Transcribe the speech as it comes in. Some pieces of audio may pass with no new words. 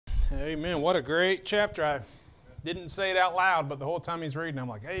Amen. What a great chapter. I didn't say it out loud, but the whole time he's reading, I'm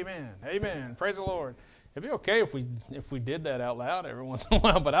like, amen, amen, praise the Lord. It'd be okay if we did that out loud every once in a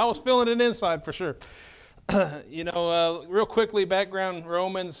while, but I was feeling it inside for sure. Real quickly, background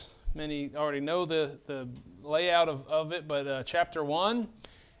Romans, many already know the layout of it, but chapter 1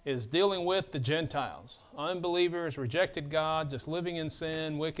 is dealing with the Gentiles. Unbelievers, rejected God, just living in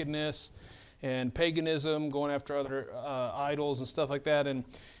sin, wickedness, and paganism, going after other idols and stuff like that. And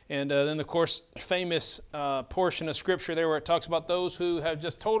then, of course, famous portion of Scripture there where it talks about those who have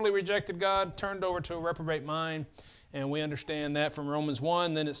just totally rejected God, turned over to a reprobate mind. And we understand that from Romans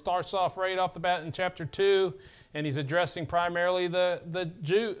 1. Then it starts off right off the bat in chapter 2, and he's addressing primarily the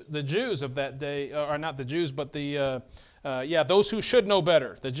Jews of that day, or not the Jews, but those who should know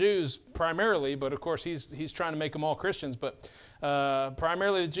better. The Jews primarily, but of course he's trying to make them all Christians. But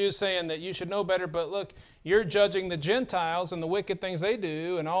primarily the Jews saying that you should know better. But look, you're judging the Gentiles and the wicked things they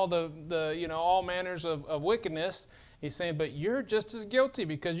do, and all all manners of wickedness. He's saying, but you're just as guilty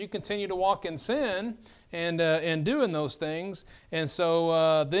because you continue to walk in sin and doing those things. And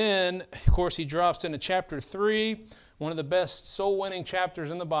so then, of course, he drops into chapter 3, one of the best soul-winning chapters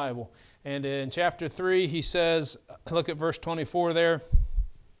in the Bible. And in chapter 3, he says, look at verse 24 there,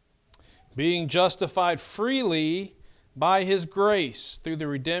 being justified freely by His grace through the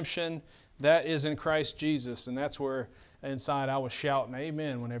redemption that is in Christ Jesus. And that's where inside I was shouting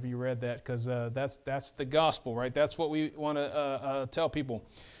amen whenever you read that, because that's the gospel, right? That's what we want to tell people.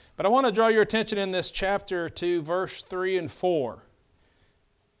 But I want to draw your attention in this chapter to verse 3 and 4.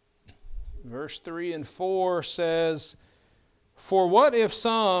 Verse 3 and 4 says, for what if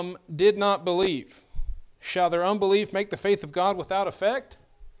some did not believe? Shall their unbelief make the faith of God without effect?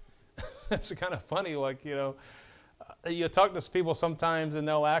 It's kind of funny, you talk to people sometimes and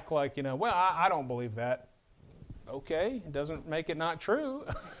they'll act like, well, I don't believe that. Okay, it doesn't make it not true,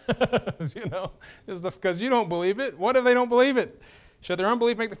 just because you don't believe it. What if they don't believe it? Shall their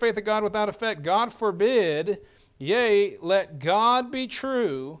unbelief make the faith of God without effect? God forbid, yea, let God be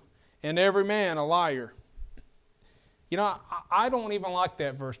true and every man a liar. I don't even like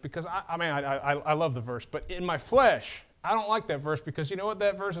that verse because, I love the verse, but in my flesh, I don't like that verse because you know what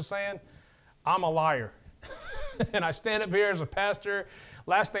that verse is saying? I'm a liar. And I stand up here as a pastor.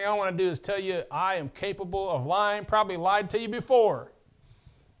 Last thing I want to do is tell you I am capable of lying, probably lied to you before.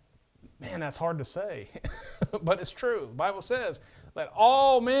 Man, that's hard to say, but it's true. The Bible says, let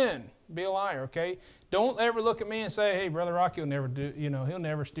all men be a liar, okay? Don't ever look at me and say, hey, Brother Rocky will never do, he'll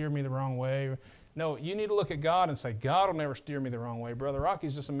never steer me the wrong way. No, you need to look at God and say, God will never steer me the wrong way. Brother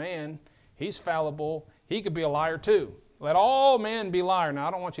Rocky's just a man. He's fallible. He could be a liar too. Let all men be liar. Now,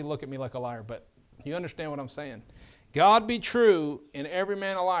 I don't want you to look at me like a liar, but you understand what I'm saying. God be true and every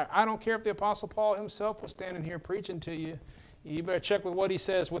man a liar. I don't care if the Apostle Paul himself was standing here preaching to you. You better check with what he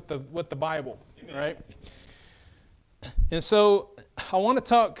says with the Bible, Amen. Right? And so I want to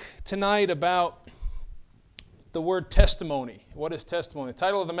talk tonight about the word testimony. What is testimony? The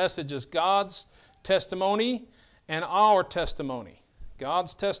title of the message is God's testimony and our testimony.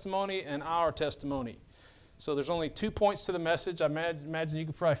 God's testimony and our testimony. So there's only 2 points to the message. I imagine you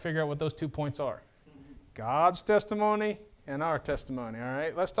could probably figure out what those 2 points are. God's testimony and our testimony. All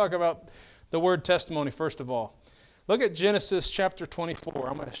right, let's talk about the word testimony first of all. Look at Genesis chapter 24.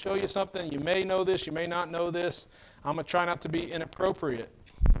 I'm going to show you something. You may know this, you may not know this. I'm going to try not to be inappropriate.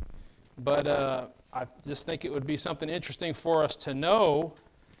 But I just think it would be something interesting for us to know.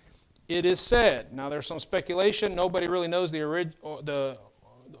 It is said. Now there's some speculation. Nobody really knows the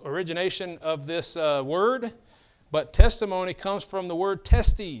origination of this word. But testimony comes from the word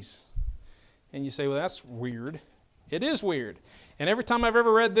testes. And you say, well, that's weird. It is weird. And every time I've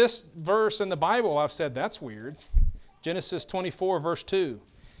ever read this verse in the Bible, I've said, that's weird. Genesis 24, verse 2.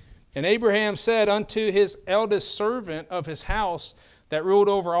 And Abraham said unto his eldest servant of his house that ruled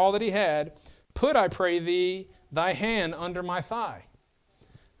over all that he had, put, I pray thee, thy hand under my thigh.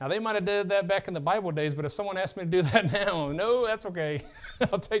 Now, they might have did that back in the Bible days, but if someone asked me to do that now, no, that's okay.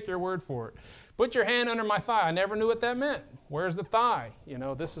 I'll take your word for it. Put your hand under my thigh. I never knew what that meant. Where's the thigh?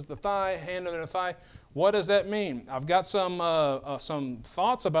 This is the thigh, hand under the thigh. What does that mean? I've got some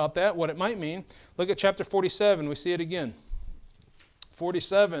thoughts about that, what it might mean. Look at chapter 47. We see it again.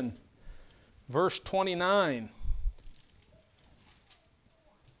 47, verse 29.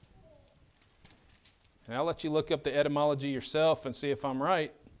 And I'll let you look up the etymology yourself and see if I'm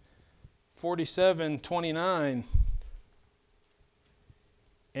right. 47:29.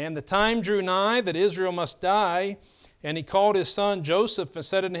 And the time drew nigh that Israel must die, and he called his son Joseph and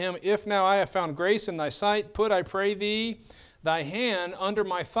said unto him, if now I have found grace in thy sight, put, I pray thee, thy hand under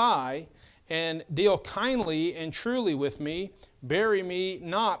my thigh, and deal kindly and truly with me. Bury me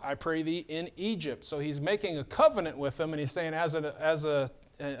not, I pray thee, in Egypt. So he's making a covenant with them, and he's saying to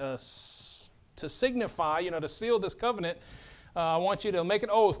signify, to seal this covenant, I want you to make an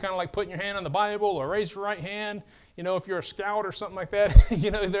oath, kind of like putting your hand on the Bible or raise your right hand. If you're a scout or something like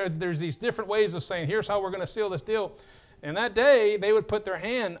that, there's these different ways of saying, here's how we're going to seal this deal. And that day, they would put their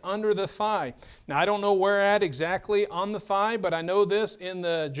hand under the thigh. Now, I don't know where at exactly on the thigh, but I know this in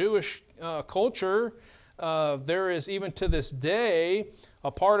the Jewish culture, there is even to this day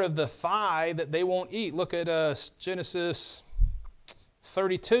a part of the thigh that they won't eat. Look at Genesis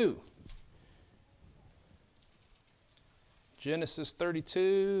 32. Genesis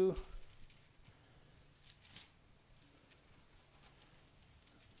 32.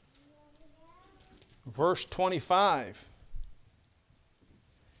 Verse 25.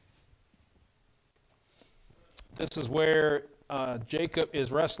 This is where Jacob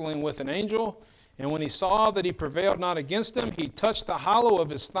is wrestling with an angel. And when he saw that he prevailed not against him, he touched the hollow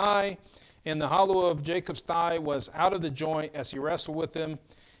of his thigh, and the hollow of Jacob's thigh was out of the joint as he wrestled with him.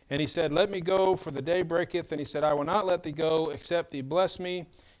 And he said, let me go, for the day breaketh. And he said, I will not let thee go, except thee bless me.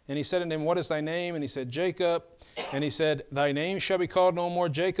 And he said unto him, what is thy name? And he said, Jacob. And he said, thy name shall be called no more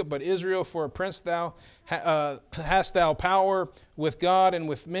Jacob, but Israel, for a prince thou hast thou power with God and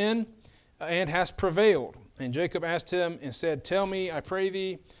with men, and hast prevailed. And Jacob asked him and said, tell me, I pray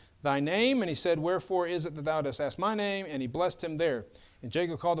thee, thy name. And he said, wherefore is it that thou dost ask my name? And he blessed him there. And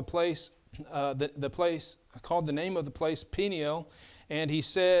Jacob called called the name of the place Peniel. And he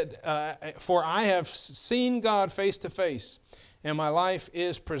said, for I have seen God face to face, and my life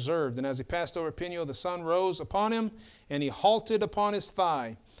is preserved. And as he passed over Peniel, the sun rose upon him, and he halted upon his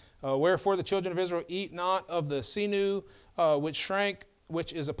thigh. Wherefore the children of Israel eat not of the sinew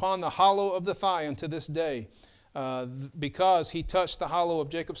which is upon the hollow of the thigh unto this day, because he touched the hollow of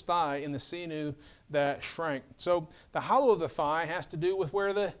Jacob's thigh in the sinew that shrank. So the hollow of the thigh has to do with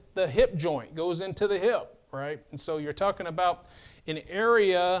where the hip joint goes into the hip, right? And so you're talking about an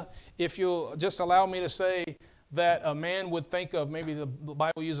area, if you'll just allow me to say, that a man would think of, maybe the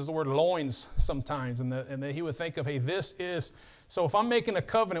Bible uses the word loins sometimes, and that he would think of, hey, this is, so if I'm making a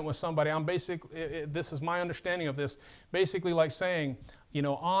covenant with somebody, I'm basically, this is my understanding of this, basically like saying,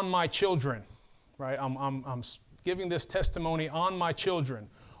 on my children, right? I'm giving this testimony on my children,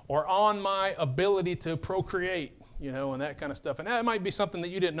 or on my ability to procreate, and that kind of stuff. And that might be something that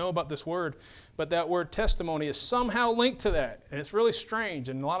you didn't know about this word, but that word testimony is somehow linked to that. And it's really strange,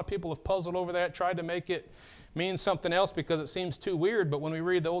 and a lot of people have puzzled over that, tried to make it mean something else because it seems too weird. But when we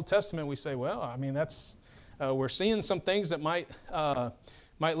read the Old Testament, we say, well, I mean, that's we're seeing some things that might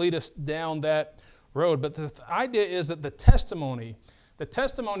lead us down that road. But the idea is that the testimony,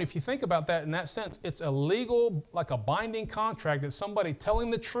 if you think about that in that sense, it's a legal, like a binding contract. It's somebody telling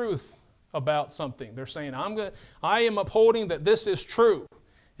the truth about something. They're saying, I am upholding that this is true,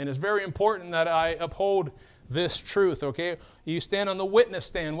 and it's very important that I uphold this truth. Okay, you stand on the witness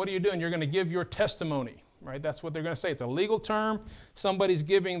stand. What are you doing? You're going to give your testimony. Right? That's what they're going to say. It's a legal term. Somebody's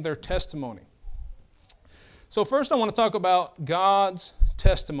giving their testimony. So first I want to talk about God's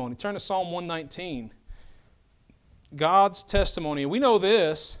testimony. Turn to Psalm 119. God's testimony. We know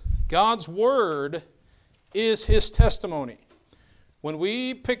this. God's Word is His testimony. When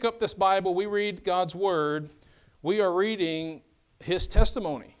we pick up this Bible, we read God's Word, we are reading His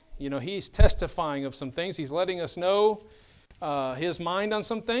testimony. He's testifying of some things. He's letting us know His mind on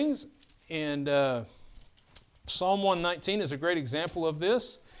some things. And Psalm 119 is a great example of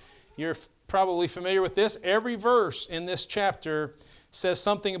this. You're probably familiar with this. Every verse in this chapter says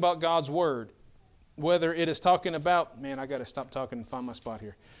something about God's Word. Whether it is talking about, man, I got to stop talking and find my spot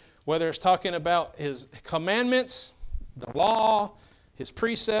here. Whether it's talking about His commandments, the law, His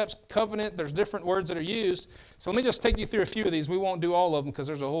precepts, covenant, there's different words that are used. So let me just take you through a few of these. We won't do all of them because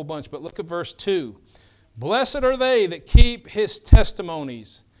there's a whole bunch. But look at verse 2. Blessed are they that keep His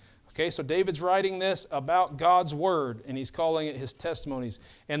testimonies. Okay, so David's writing this about God's Word, and he's calling it His testimonies,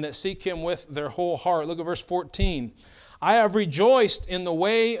 and that seek Him with their whole heart. Look at verse 14. I have rejoiced in the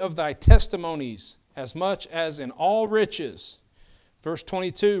way of thy testimonies, as much as in all riches. Verse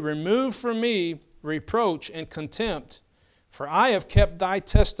 22, remove from me reproach and contempt, for I have kept thy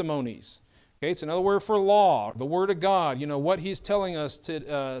testimonies. Okay, it's another word for law, the Word of God, what He's telling us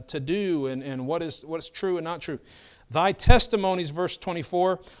to do and what is true and not true. Thy testimonies, verse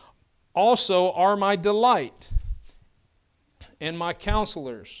 24, also are my delight and my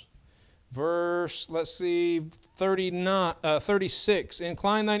counselors. Verse, 36.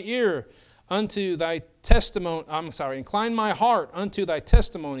 Incline thine ear unto thy testimony. Incline my heart unto thy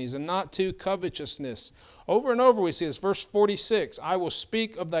testimonies, and not to covetousness. Over and over we see this. Verse 46, I will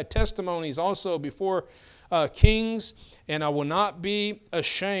speak of thy testimonies also before kings, and I will not be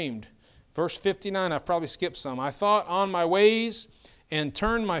ashamed. Verse 59, I've probably skipped some. I thought on my ways, and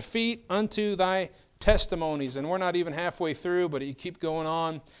turned my feet unto thy testimonies. And we're not even halfway through, but you keep going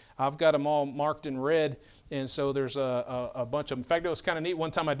on. I've got them all marked in red, and so there's a bunch of them. In fact, it was kind of neat.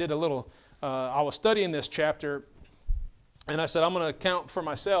 One time I did a little, I was studying this chapter, and I said, I'm going to count for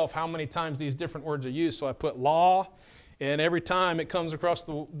myself how many times these different words are used. So I put law, and every time it comes across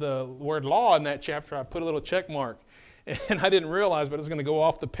the word law in that chapter, I put a little check mark. And I didn't realize, but it's going to go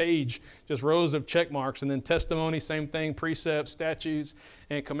off the page, just rows of check marks. And then testimony, same thing, precepts, statutes,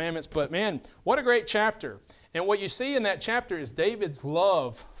 and commandments. But man, what a great chapter. And what you see in that chapter is David's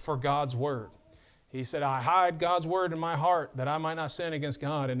love for God's word. He said, I hide God's word in my heart that I might not sin against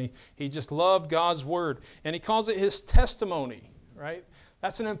God. And he just loved God's word. And he calls it his testimony, right?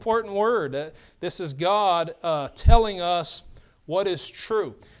 That's an important word. This is God telling us what is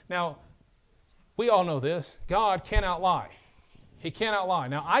true. Now, we all know this. God cannot lie. He cannot lie.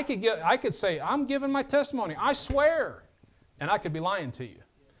 Now, I could say, I'm giving my testimony. I swear. And I could be lying to you.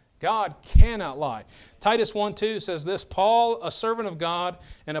 God cannot lie. Titus 1:2 says this, Paul, a servant of God,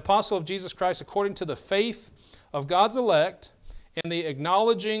 an apostle of Jesus Christ, according to the faith of God's elect, and the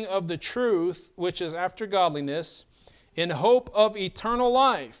acknowledging of the truth, which is after godliness, in hope of eternal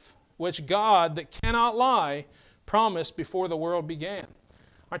life, which God, that cannot lie, promised before the world began.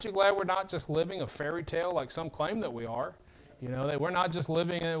 Aren't you glad we're not just living a fairy tale like some claim that we are? You know, that we're not just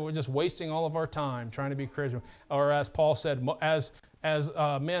living, we're just wasting all of our time trying to be Christian. Or as Paul said, as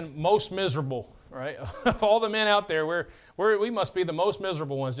men most miserable, right? Of all the men out there, we must be the most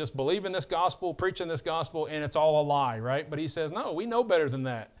miserable ones, just believing this gospel, preaching this gospel, and it's all a lie, right? But he says, no, we know better than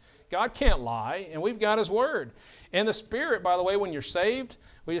that. God can't lie, and we've got his word. And the Spirit, by the way, when you're saved,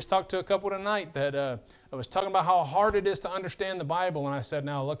 we just talked to a couple tonight that I was talking about how hard it is to understand the Bible, and I said,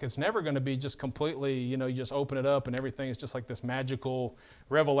 now look, it's never going to be just completely, you just open it up and everything is just like this magical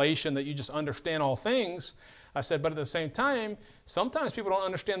revelation that you just understand all things. I said, but at the same time, sometimes people don't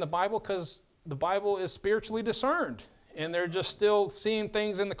understand the Bible because the Bible is spiritually discerned, and they're just still seeing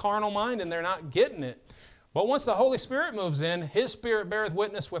things in the carnal mind, and they're not getting it. But once the Holy Spirit moves in, his Spirit beareth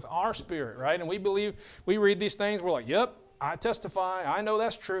witness with our spirit, right? And we believe, we read these things, we're like, yep, I testify, I know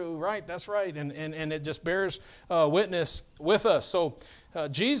that's true, right, that's right. And it just bears witness with us. So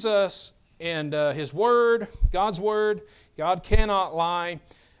Jesus and his word, God's word, God cannot lie.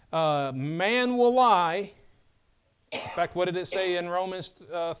 Man will lie. In fact, what did it say in Romans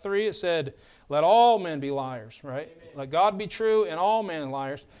 3? It said, let all men be liars, right? Amen. Let God be true and all men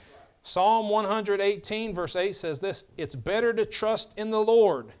liars. Psalm 118 verse 8 says this, it's better to trust in the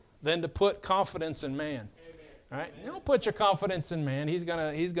Lord than to put confidence in man. All right? You don't put your confidence in man. He's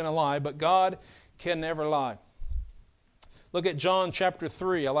gonna lie, but God can never lie. Look at John chapter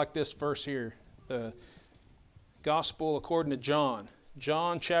 3. I like this verse here. The Gospel according to John.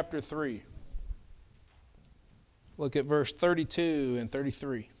 John chapter 3. Look at verse 32 and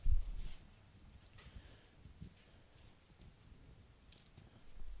 33.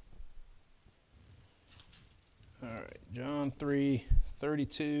 All right, John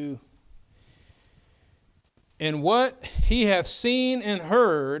 3:32. And what he hath seen and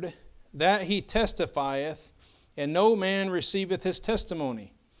heard, that he testifieth, and no man receiveth his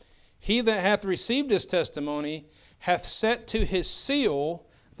testimony. He that hath received his testimony hath set to his seal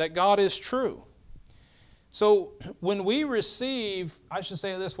that God is true. So when we receive, I should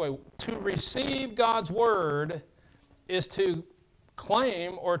say it this way, to receive God's word is to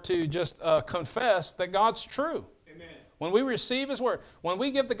claim or to just confess that God's true. Amen. When we receive his word, when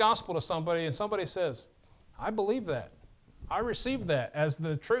we give the gospel to somebody and somebody says, I believe that, I receive that as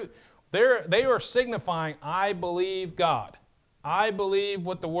the truth, they are signifying, I believe God. I believe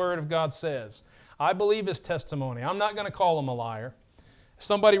what the word of God says. I believe his testimony. I'm not going to call him a liar. If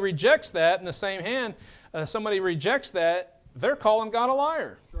somebody rejects that in the same hand, somebody rejects that, they're calling God a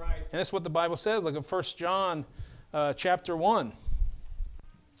liar. That's right. And that's what the Bible says. Look at 1 John chapter 1.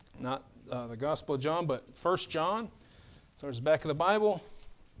 Not the Gospel of John, but 1 John. Towards the back of the Bible.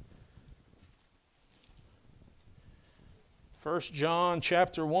 1 John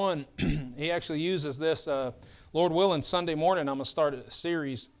chapter 1. He actually uses this. Lord willing, Sunday morning I'm going to start a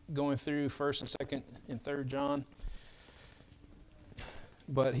series going through 1st and 2nd and 3rd John.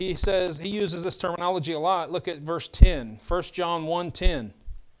 But he says, he uses this terminology a lot. Look at verse 10. 1 John 1:10.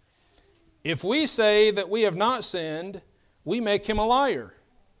 If we say that we have not sinned, we make him a liar,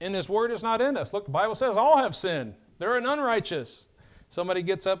 and his word is not in us. Look, the Bible says all have sinned. They're unrighteous. Somebody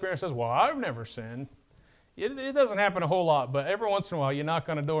gets up here and says, well, I've never sinned. It doesn't happen a whole lot, but every once in a while you knock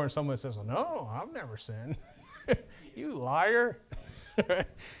on a door and someone says, well, no, I've never sinned. You liar.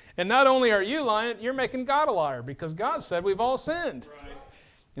 And not only are you lying, you're making God a liar, because God said we've all sinned. Right.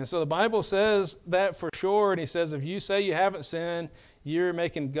 And so the Bible says that for sure, and he says if you say you haven't sinned, you're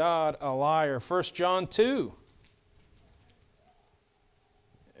making God a liar. 1 John 2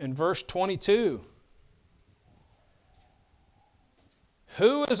 in verse 22.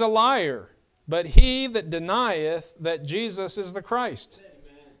 Who is a liar but he that denieth that Jesus is the Christ?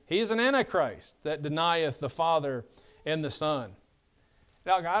 Amen. He is an antichrist that denieth the Father and the Son.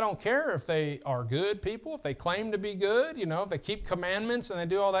 Now, I don't care if they are good people, if they claim to be good, if they keep commandments and they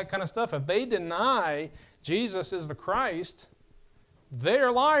do all that kind of stuff. If they deny Jesus is the Christ, they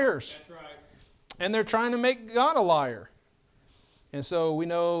are liars. That's right. And they're trying to make God a liar. And so we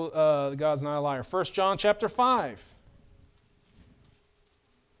know God's not a liar. 1 John chapter 5.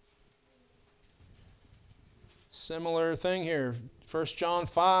 Similar thing here. 1 John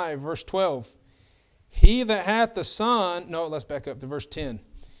 5, verse 12. He that hath the Son, no, let's back up to verse 10.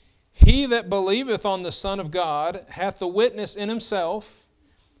 He that believeth on the Son of God hath the witness in himself.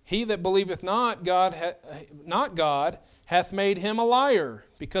 He that believeth not God hath made him a liar,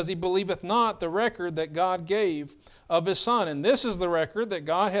 because he believeth not the record that God gave of his Son. And this is the record, that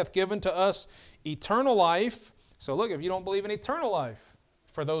God hath given to us eternal life. So look, if you don't believe in eternal life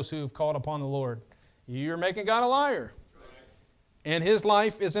for those who have called upon the Lord, you're making God a liar. And his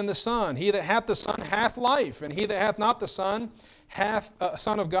life is in the Son. He that hath the Son hath life, and he that hath not the Son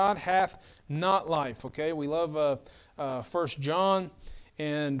Son of God hath not life. Okay, we love 1 John.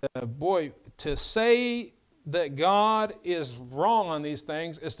 And boy, to say that God is wrong on these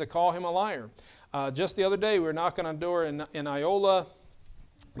things is to call him a liar. Just the other day, we were knocking on a door in Iola.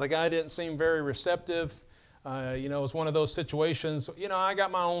 The guy didn't seem very receptive. It was one of those situations, I got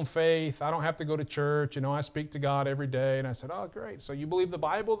my own faith. I don't have to go to church. I speak to God every day. And I said, oh, great. So you believe the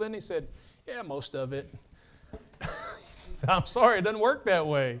Bible then? He said, yeah, most of it. So I'm sorry, it doesn't work that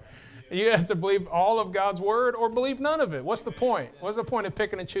way. You have to believe all of God's Word or believe none of it. What's the point? What's the point of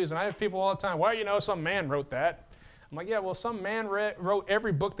picking and choosing? I have people all the time, well, some man wrote that. I'm like, yeah, well, some man wrote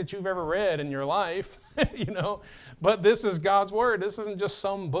every book that you've ever read in your life, But this is God's Word. This isn't just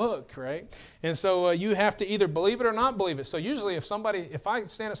some book, right? And so you have to either believe it or not believe it. So usually if I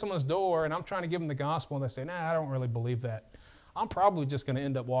stand at someone's door and I'm trying to give them the gospel and they say, nah, I don't really believe that, I'm probably just going to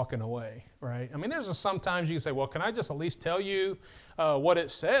end up walking away, right? I mean, there's sometimes you can say, well, can I just at least tell you what it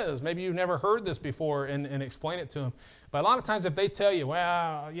says? Maybe you've never heard this before and explain it to them. But a lot of times if they tell you,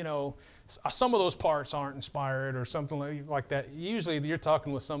 well, some of those parts aren't inspired or something like that, usually you're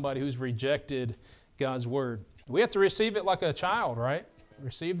talking with somebody who's rejected God's Word. We have to receive it like a child, right?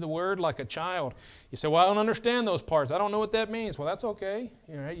 Receive the Word like a child. You say, well, I don't understand those parts. I don't know what that means. Well, that's okay.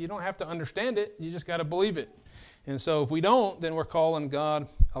 You don't have to understand it. You just got to believe it. And so if we don't, then we're calling God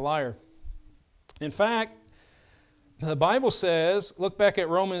a liar. In fact, the Bible says, look back at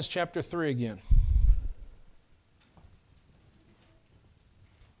Romans chapter 3 again.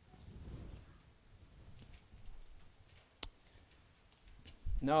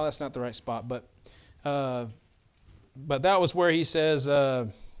 No, that's not the right spot, but that was where he says,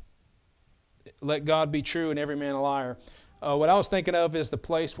 let God be true and every man a liar. What I was thinking of is the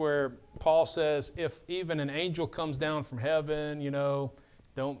place where Paul says, if even an angel comes down from heaven,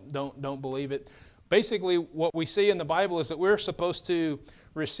 don't believe it. Basically, what we see in the Bible is that we're supposed to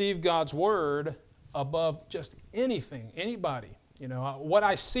receive God's Word above just anything, anybody. What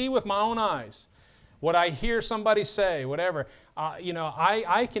I see with my own eyes, what I hear somebody say, whatever.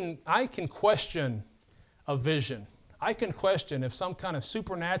 I can question a vision. I can question if some kind of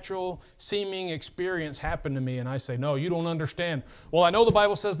supernatural seeming experience happened to me and I say, no, you don't understand. Well, I know the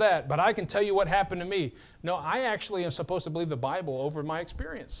Bible says that, but I can tell you what happened to me. No, I actually am supposed to believe the Bible over my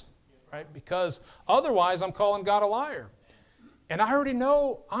experience, right? Because otherwise I'm calling God a liar. And I already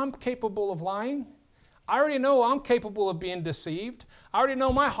know I'm capable of lying. I already know I'm capable of being deceived. I already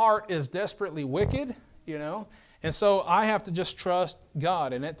know my heart is desperately wicked, And so I have to just trust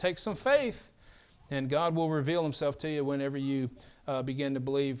God, and it takes some faith. And God will reveal Himself to you whenever you begin to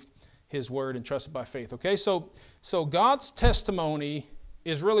believe His Word and trust it by faith. Okay, so God's testimony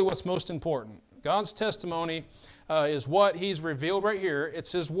is really what's most important. God's testimony is what He's revealed right here.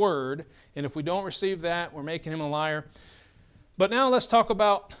 It's His Word. And if we don't receive that, we're making Him a liar. But now let's talk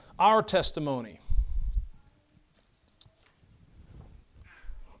about our testimony.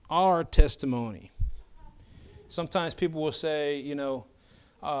 Our testimony. Sometimes people will say,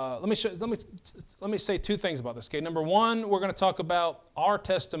 let me say two things about this. Okay, number one, we're going to talk about our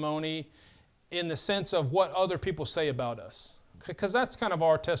testimony in the sense of what other people say about us. because that's kind of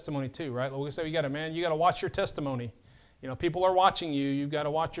our testimony too, right? Like we say, you got to watch your testimony. People are watching you. You've got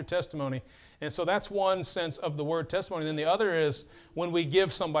to watch your testimony. And so that's one sense of the word testimony. Then the other is when we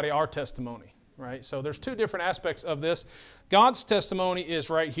give somebody our testimony, right? So there's two different aspects of this. God's testimony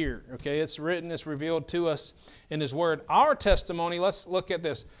is right here, okay? It's written, it's revealed to us in His Word. Our testimony, let's look at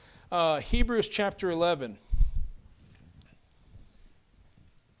this. Hebrews chapter 11.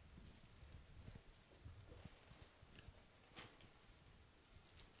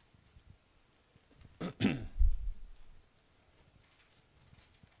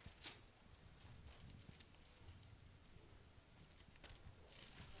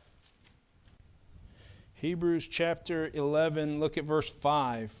 Hebrews chapter 11, look at verse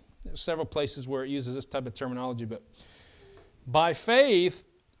 5. There's several places where it uses this type of terminology, but by faith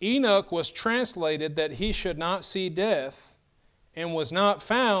Enoch was translated that he should not see death, and was not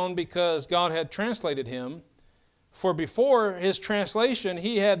found because God had translated him. For before his translation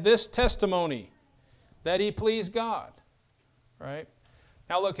he had this testimony, that he pleased God. Right?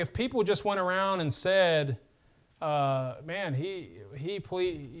 Now look, if people just went around and said, man, he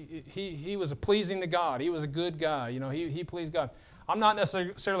was pleasing to God. He was a good guy. He pleased God. I'm not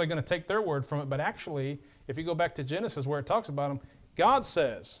necessarily going to take their word from it, but actually, if you go back to Genesis where it talks about him, God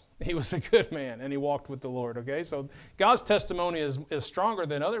says he was a good man and he walked with the Lord. Okay, so God's testimony is stronger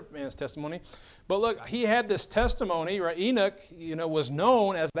than other man's testimony. But look, he had this testimony, right? Enoch, was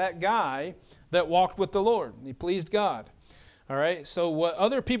known as that guy that walked with the Lord. He pleased God. All right, so what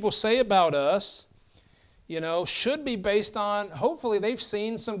other people say about us, should be based on, hopefully they've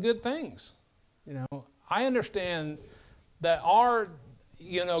seen some good things. I understand that our,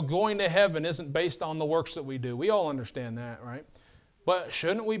 going to heaven isn't based on the works that we do. We all understand that, right? But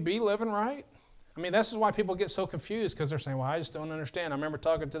shouldn't we be living right? I mean, this is why people get so confused, because they're saying, well, I just don't understand. I remember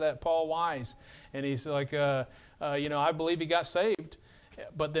talking to that Paul Wise, and he's like, I believe he got saved.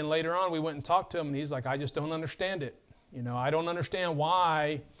 But then later on, we went and talked to him, and he's like, I just don't understand it. I don't understand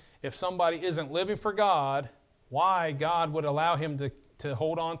why, if somebody isn't living for God, why God would allow him to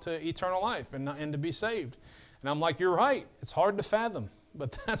hold on to eternal life and to be saved. And I'm like, you're right. It's hard to fathom.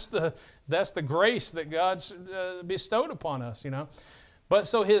 But that's the grace that God's bestowed upon us, But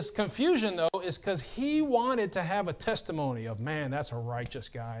so his confusion, though, is because he wanted to have a testimony of, man, that's a righteous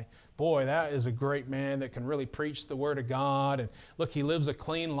guy. Boy, that is a great man that can really preach the Word of God. And look, he lives a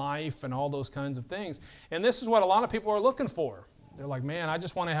clean life and all those kinds of things. And this is what a lot of people are looking for. They're like, man, I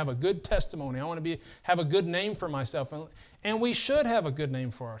just want to have a good testimony. I want to have a good name for myself. And we should have a good name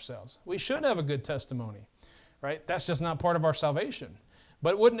for ourselves. We should have a good testimony, right? That's just not part of our salvation.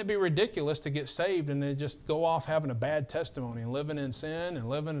 But wouldn't it be ridiculous to get saved and then just go off having a bad testimony and living in sin and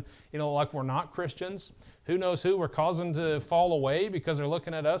living, like we're not Christians? Who knows who we're causing to fall away because they're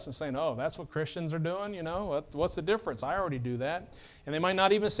looking at us and saying, oh, that's what Christians are doing? What's the difference? I already do that. And they might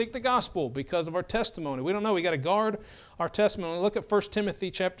not even seek the gospel because of our testimony. We don't know. We got to guard our testimony. Look at 1 Timothy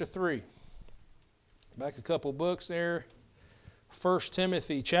chapter 3. Back a couple books there. 1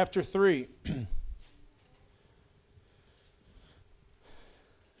 Timothy chapter 3.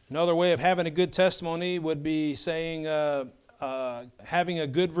 Another way of having a good testimony would be saying having a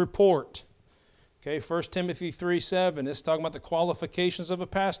good report. Okay, 1 Timothy 3:7. It's talking about the qualifications of a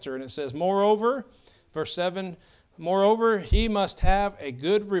pastor. And it says, moreover, verse 7, moreover, he must have a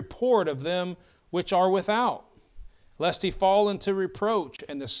good report of them which are without, lest he fall into reproach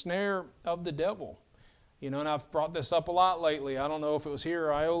and the snare of the devil. And I've brought this up a lot lately. I don't know if it was here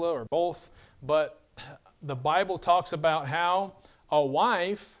or Iola or both, but the Bible talks about how a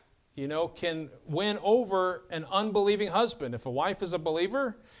wife, can win over an unbelieving husband. If a wife is a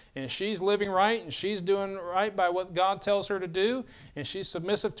believer and she's living right and she's doing right by what God tells her to do and she's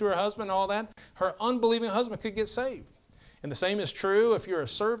submissive to her husband and all that, her unbelieving husband could get saved. And the same is true if you're a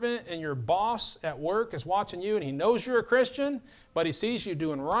servant and your boss at work is watching you and he knows you're a Christian, but he sees you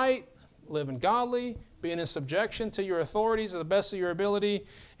doing right, living godly, being in subjection to your authorities to the best of your ability,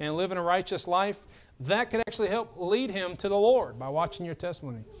 and living a righteous life. That could actually help lead him to the Lord by watching your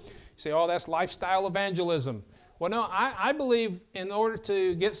testimony. You say, oh, that's lifestyle evangelism. Well, no, I believe in order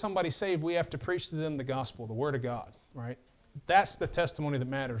to get somebody saved, we have to preach to them the gospel, the Word of God, right? That's the testimony that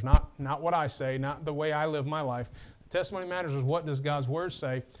matters, not what I say, not the way I live my life. The testimony matters is what does God's Word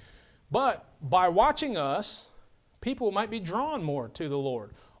say. But by watching us, people might be drawn more to the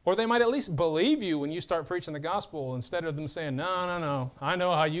Lord. Or they might at least believe you when you start preaching the gospel instead of them saying, no, I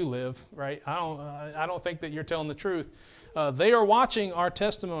know how you live, right? I don't think that you're telling the truth. They are watching our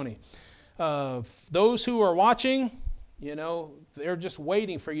testimony. Those who are watching, they're just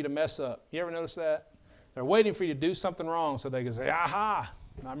waiting for you to mess up. You ever notice that? They're waiting for you to do something wrong so they can say, aha.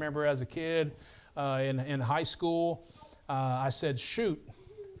 I remember as a kid in high school, I said, shoot.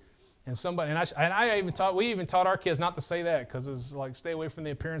 And we even taught our kids not to say that, because it's like, stay away from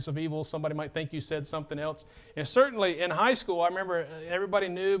the appearance of evil. Somebody might think you said something else. And certainly in high school, I remember everybody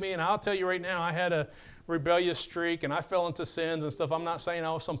knew me, and I'll tell you right now, I had a rebellious streak, and I fell into sins and stuff. I'm not saying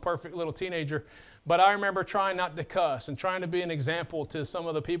I was some perfect little teenager, but I remember trying not to cuss and trying to be an example to some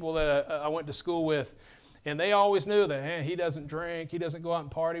of the people that I went to school with. And they always knew that, hey, he doesn't drink, he doesn't go out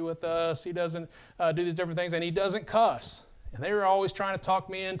and party with us, he doesn't do these different things, and he doesn't cuss. And they were always trying to talk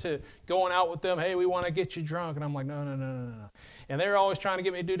me into going out with them. Hey, we want to get you drunk. And I'm like, no. And they were always trying to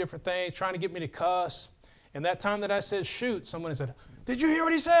get me to do different things, trying to get me to cuss. And that time that I said, shoot, somebody said, did you hear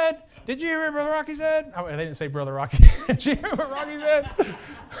what he said? Did you hear what Brother Rocky said? I mean, they didn't say Brother Rocky. Did you hear what Rocky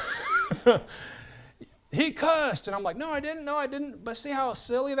said? He cussed. And I'm like, no, I didn't. But see how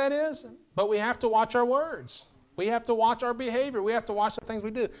silly that is? But we have to watch our words. We have to watch our behavior. We have to watch the things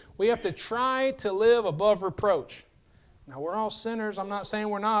we do. We have to try to live above reproach. Now, we're all sinners. I'm not saying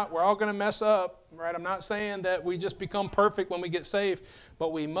we're not. We're all going to mess up, right? I'm not saying that we just become perfect when we get saved,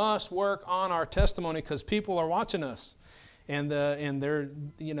 but we must work on our testimony, because people are watching us. And they're,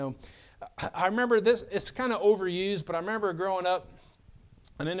 I remember this, it's kind of overused, but I remember growing up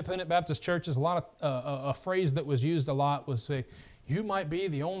in independent Baptist churches, a lot of, a phrase that was used a lot was, say, you might be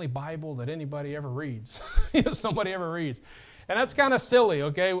the only Bible that anybody ever reads, somebody ever reads. And that's kind of silly,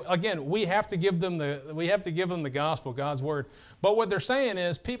 okay? Again, we have to give them the gospel, God's word. But what they're saying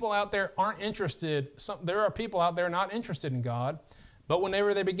is people out there aren't interested. There are people out there not interested in God. But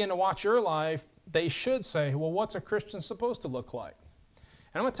whenever they begin to watch your life, they should say, well, what's a Christian supposed to look like?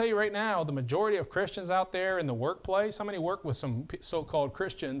 And I'm going to tell you right now, the majority of Christians out there in the workplace, how many work with some so-called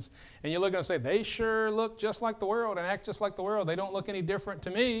Christians, and you look and say, they sure look just like the world and act just like the world. They don't look any different to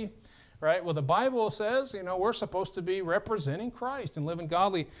me. Right? Well, the Bible says, we're supposed to be representing Christ and living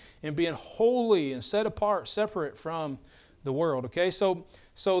godly and being holy and set apart, separate from the world. Okay? So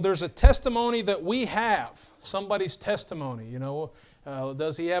there's a testimony that we have, somebody's testimony.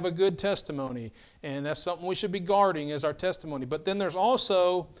 Does he have a good testimony? And that's something we should be guarding as our testimony. But then there's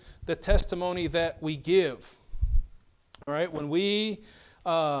also the testimony that we give. All right? When we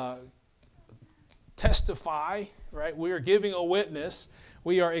testify, right? We are giving a witness.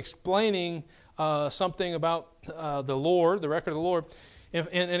 We are explaining something about the Lord, the record of the Lord.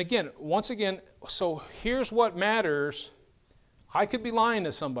 And again, once again, so here's what matters. I could be lying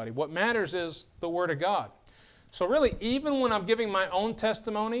to somebody. What matters is the Word of God. So really, even when I'm giving my own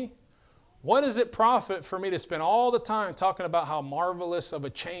testimony, what does it profit for me to spend all the time talking about how marvelous of a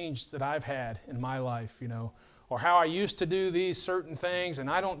change that I've had in my life, or how I used to do these certain things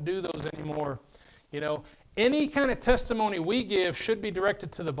and I don't do those anymore, Any kind of testimony we give should be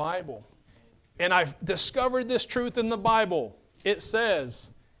directed to the Bible. And I've discovered this truth in the Bible. It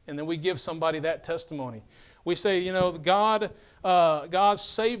says, and then we give somebody that testimony. We say, God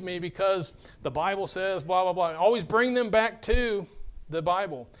saved me because the Bible says blah, blah, blah. Always bring them back to the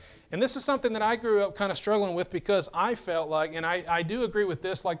Bible. And this is something that I grew up kind of struggling with, because I felt like, and I do agree with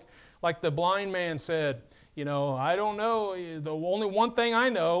this, like the blind man said, I don't know. The only one thing I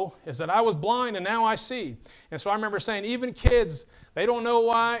know is that I was blind and now I see. And so I remember saying, even kids, they don't know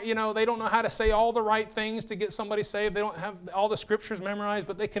why, they don't know how to say all the right things to get somebody saved. They don't have all the scriptures memorized,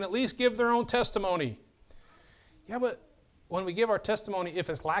 but they can at least give their own testimony. Yeah, but when we give our testimony, if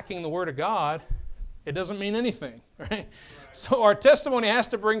it's lacking the Word of God, it doesn't mean anything, right? So our testimony has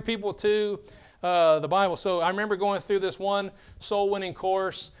to bring people to the Bible. So I remember going through this one soul-winning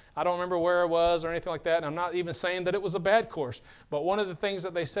course. I don't remember where it was or anything like that, and I'm not even saying that it was a bad course. But one of the things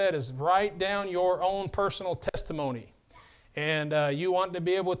that they said is write down your own personal testimony. And you want to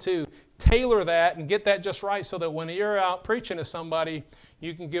be able to tailor that and get that just right so that when you're out preaching to somebody,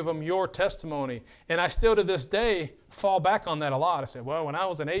 you can give them your testimony. And I still to this day fall back on that a lot. I said, well, when I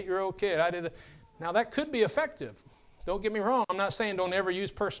was an 8-year-old kid, I did it. Now that could be effective. Don't get me wrong. I'm not saying don't ever use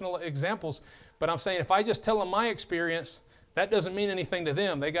personal examples, but I'm saying if I just tell them my experience, that doesn't mean anything to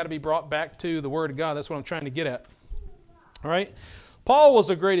them. They got to be brought back to the Word of God. That's what I'm trying to get at. All right? Paul was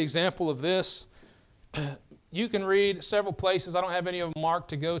a great example of this. You can read several places. I don't have any of them marked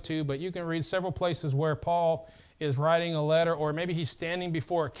to go to, but you can read several places where Paul is writing a letter, or maybe he's standing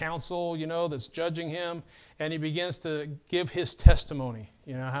before a council, that's judging him, and he begins to give his testimony,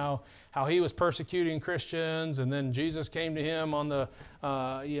 how he was persecuting Christians, and then Jesus came to him on the,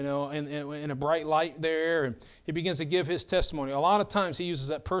 in a bright light there, and he begins to give his testimony. A lot of times he uses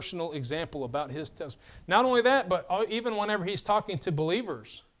that personal example about his testimony. Not only that, but even whenever he's talking to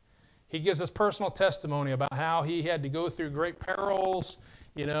believers, he gives his personal testimony about how he had to go through great perils.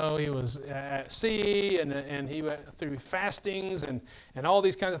 He was at sea, and he went through fastings and all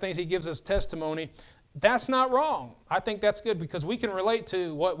these kinds of things. He gives his testimony. that's not wrong. I think that's good because we can relate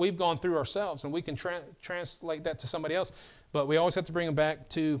to what we've gone through ourselves and we can translate that to somebody else. But we always have to bring them back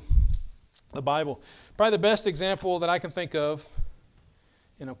to the Bible. Probably the best example that I can think of,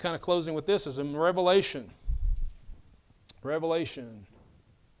 and I'm kind of closing with this, is in Revelation. Revelation.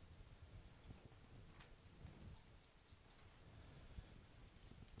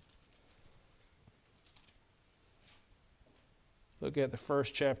 Look at the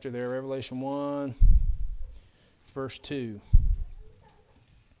first chapter there, Revelation 1, verse 2.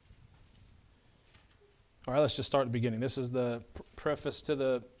 All right, let's just start at the beginning. This is the preface to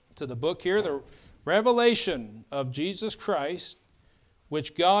the book here. The revelation of Jesus Christ,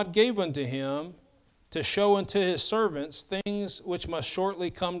 which God gave unto him to show unto his servants things which must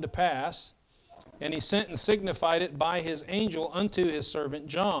shortly come to pass. And he sent and signified it by his angel unto his servant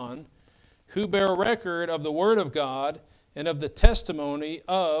John, who bare record of the word of God and of the testimony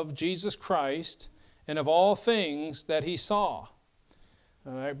of Jesus Christ, and of all things that he saw.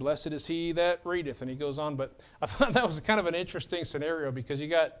 All right, blessed is he that readeth. And he goes on, but I thought that was kind of an interesting scenario because you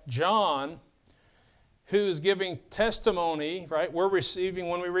got John, who's giving testimony, right? We're receiving,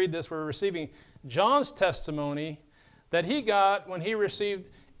 when we read this, we're receiving John's testimony that he got when he received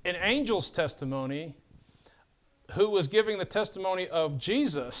an angel's testimony who was giving the testimony of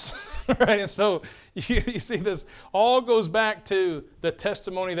Jesus, right? And so you see this all goes back to the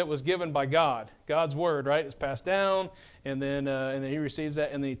testimony that was given by God. God's word, right? It's passed down, and then he receives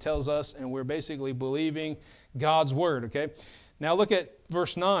that, and then he tells us, and we're basically believing God's word, okay? Now look at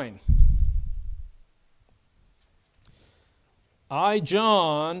verse 9. I,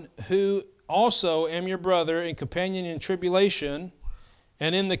 John, who also am your brother and companion in tribulation,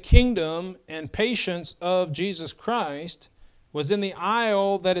 and in the kingdom and patience of Jesus Christ, was in the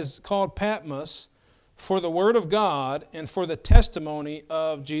isle that is called Patmos, for the word of God and for the testimony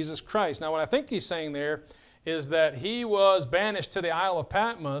of Jesus Christ. Now what I think he's saying there is that he was banished to the Isle of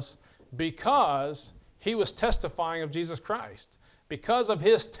Patmos because he was testifying of Jesus Christ. Because of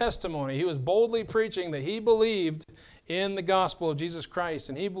his testimony, he was boldly preaching that he believed in the gospel of Jesus Christ,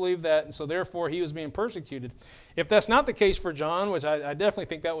 and he believed that, and so therefore he was being persecuted. If that's not the case for John, which I definitely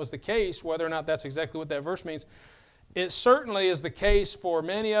think that was the case, whether or not that's exactly what that verse means, it certainly is the case for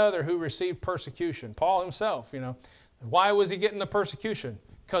many other who received persecution. Paul himself, why was he getting the persecution?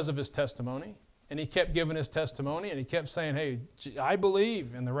 Because of his testimony. And he kept giving his testimony, and he kept saying, hey, I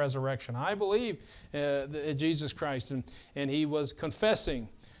believe in the resurrection. I believe in Jesus Christ. And he was confessing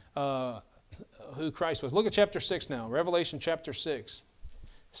who Christ was. Look at chapter 6 now, Revelation chapter 6.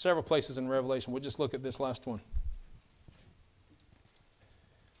 Several places in Revelation. We'll just look at this last one.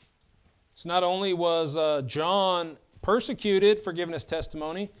 So not only was John persecuted for giving his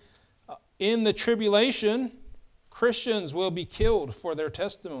testimony, in the tribulation, Christians will be killed for their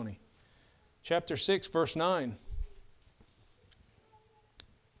testimony. Chapter 6, verse 9.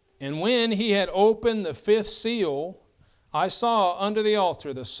 And when he had opened the fifth seal, I saw under the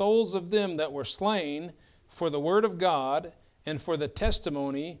altar the souls of them that were slain for the word of God and for the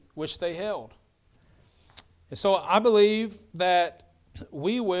testimony which they held. And so I believe that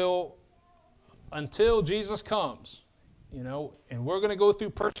we will, until Jesus comes, and we're going to go through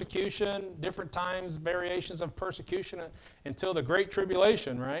persecution, different times, variations of persecution until the Great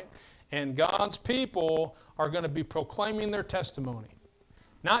Tribulation, right? And God's people are going to be proclaiming their testimony.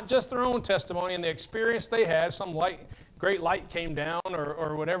 Not just their own testimony and the experience they had, some great light came down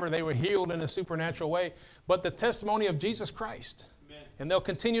or whatever, they were healed in a supernatural way, but the testimony of Jesus Christ. Amen. And they'll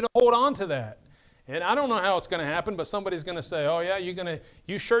continue to hold on to that. And I don't know how it's going to happen, but somebody's going to say, oh yeah,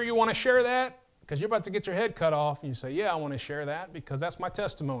 you sure you want to share that? Because you're about to get your head cut off. And you say, yeah, I want to share that because that's my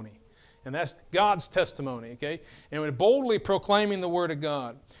testimony. And that's God's testimony, okay? And we're boldly proclaiming the word of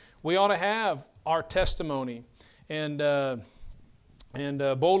God. We ought to have our testimony and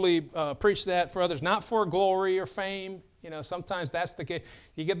boldly preach that for others, not for glory or fame. Sometimes that's the case.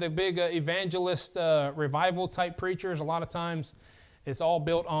 You get the big evangelist revival type preachers. A lot of times it's all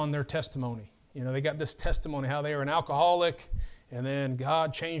built on their testimony. They got this testimony how they were an alcoholic and then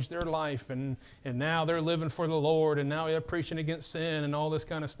God changed their life and now they're living for the Lord and now they're preaching against sin and all this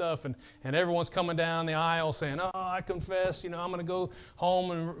kind of stuff. And everyone's coming down the aisle saying, oh, I confess, I'm going to go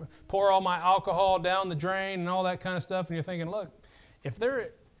home and pour all my alcohol down the drain and all that kind of stuff. And you're thinking, look, if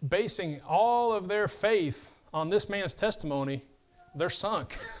they're basing all of their faith on this man's testimony, they're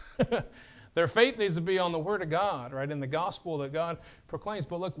sunk. Their faith needs to be on the Word of God, right, in the gospel that God proclaims.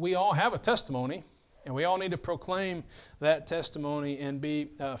 But look, we all have a testimony, and we all need to proclaim that testimony and be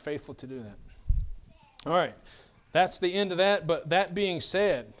faithful to do that. All right, that's the end of that. But that being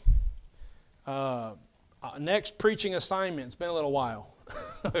said, next preaching assignment, it's been a little while.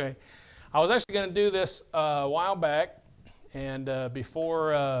 Okay, I was actually going to do this a while back, and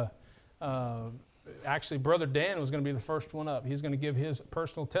before actually Brother Dan was going to be the first one up. He's going to give his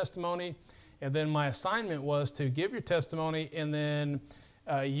personal testimony, and then my assignment was to give your testimony and then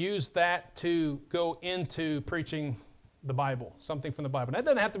use that to go into preaching the Bible, something from the Bible. And that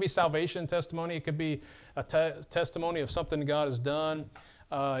doesn't have to be salvation testimony. It could be a testimony of something God has done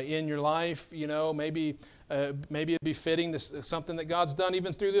in your life. You know, maybe it'd be fitting something that God's done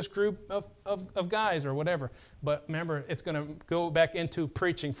even through this group of guys or whatever. But remember, it's going to go back into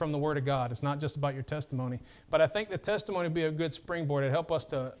preaching from the Word of God. It's not just about your testimony. But I think the testimony would be a good springboard. It'd help us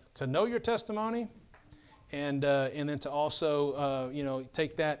to know your testimony, and then to also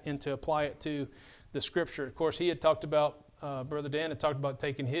take that and to apply it to the Scripture. Of course, he had talked about, Brother Dan had talked about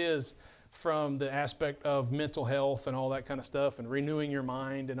taking his from the aspect of mental health and all that kind of stuff and renewing your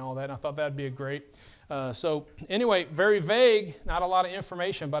mind and all that. And I thought that'd be a great. So anyway, very vague, not a lot of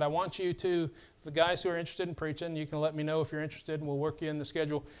information, but I want you to, the guys who are interested in preaching, you can let me know if you're interested, and we'll work you in the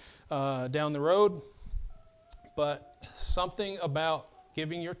schedule down the road. But something about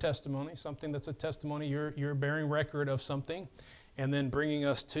giving your testimony, something that's a testimony, you're bearing record of something, and then bringing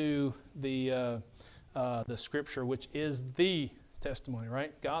us to the Scripture, which is the testimony,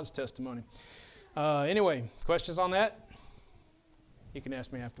 right? God's testimony. Anyway, questions on that? You can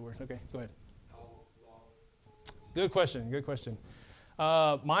ask me afterward. Okay, go ahead. Good question, good question.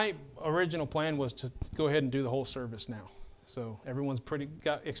 My original plan was to go ahead and do the whole service now. So everyone's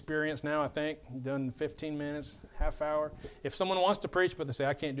got experience now, I think. Done 15 minutes, half hour. If someone wants to preach, but they say,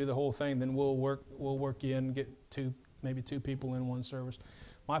 I can't do the whole thing, then we'll work you in and get maybe two people in one service.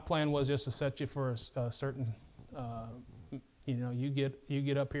 My plan was just to set you for a certain, you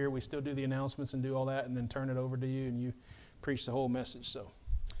get up here, we still do the announcements and do all that, and then turn it over to you, and you preach the whole message. So,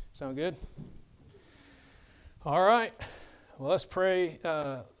 sound good? All right. Well, let's pray.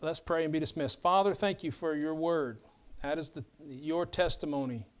 Let's pray and be dismissed. Father, thank you for your word. That is your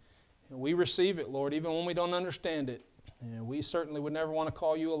testimony. And we receive it, Lord, even when we don't understand it. And we certainly would never want to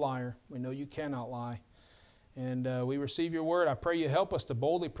call you a liar. We know you cannot lie. And we receive your word. I pray you help us to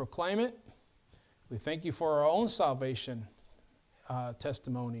boldly proclaim it. We thank you for our own salvation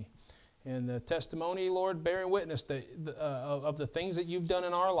testimony. And the testimony, Lord, bearing witness of the things that you've done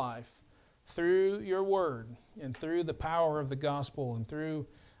in our life through your word and through the power of the gospel and through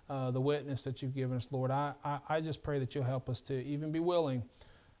the witness that you've given us, Lord. I just pray that you'll help us to even be willing,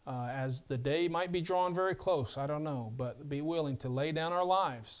 as the day might be drawn very close, I don't know, but be willing to lay down our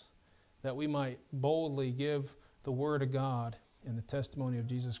lives that we might boldly give the word of God and the testimony of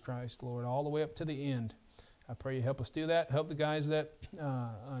Jesus Christ, Lord, all the way up to the end. I pray you help us do that. Help the guys that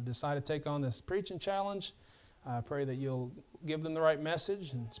decide to take on this preaching challenge. I pray that you'll give them the right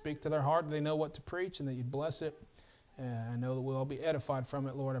message and speak to their heart. They know what to preach, and that you'd bless it. I know that we'll all be edified from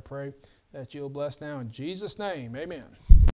it, Lord. I pray that you'll bless now. In Jesus' name, amen.